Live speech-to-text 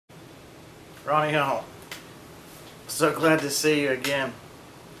Ronnie Hall, so glad to see you again.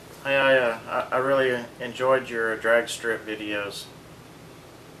 I really enjoyed your drag strip videos.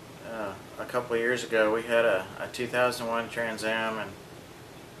 A couple of years ago we had a 2001 Trans Am, and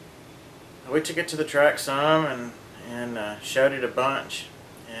we took it to the track some and showed it a bunch,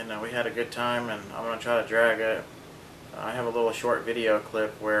 and we had a good time, and I'm going to try to drag it. I have a little short video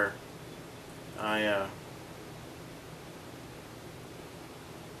clip where I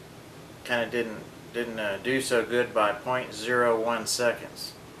kind of didn't do so good by .01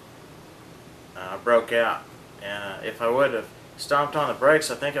 seconds. I broke out, and if I would have stomped on the brakes,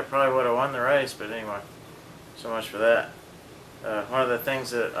 I think I probably would have won the race. But anyway, so much for that. One of the things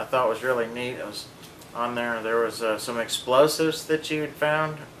that I thought was really neat was on there was some explosives that you had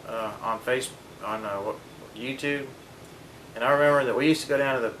found on YouTube, and I remember that we used to go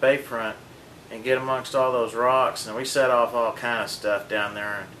down to the bayfront and get amongst all those rocks, and we set off all kind of stuff down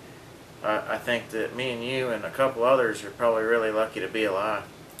there. And I think that me and you and a couple others are probably really lucky to be alive.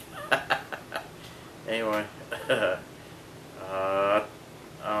 Anyway,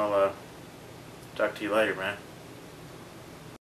 I'll talk to you later, man.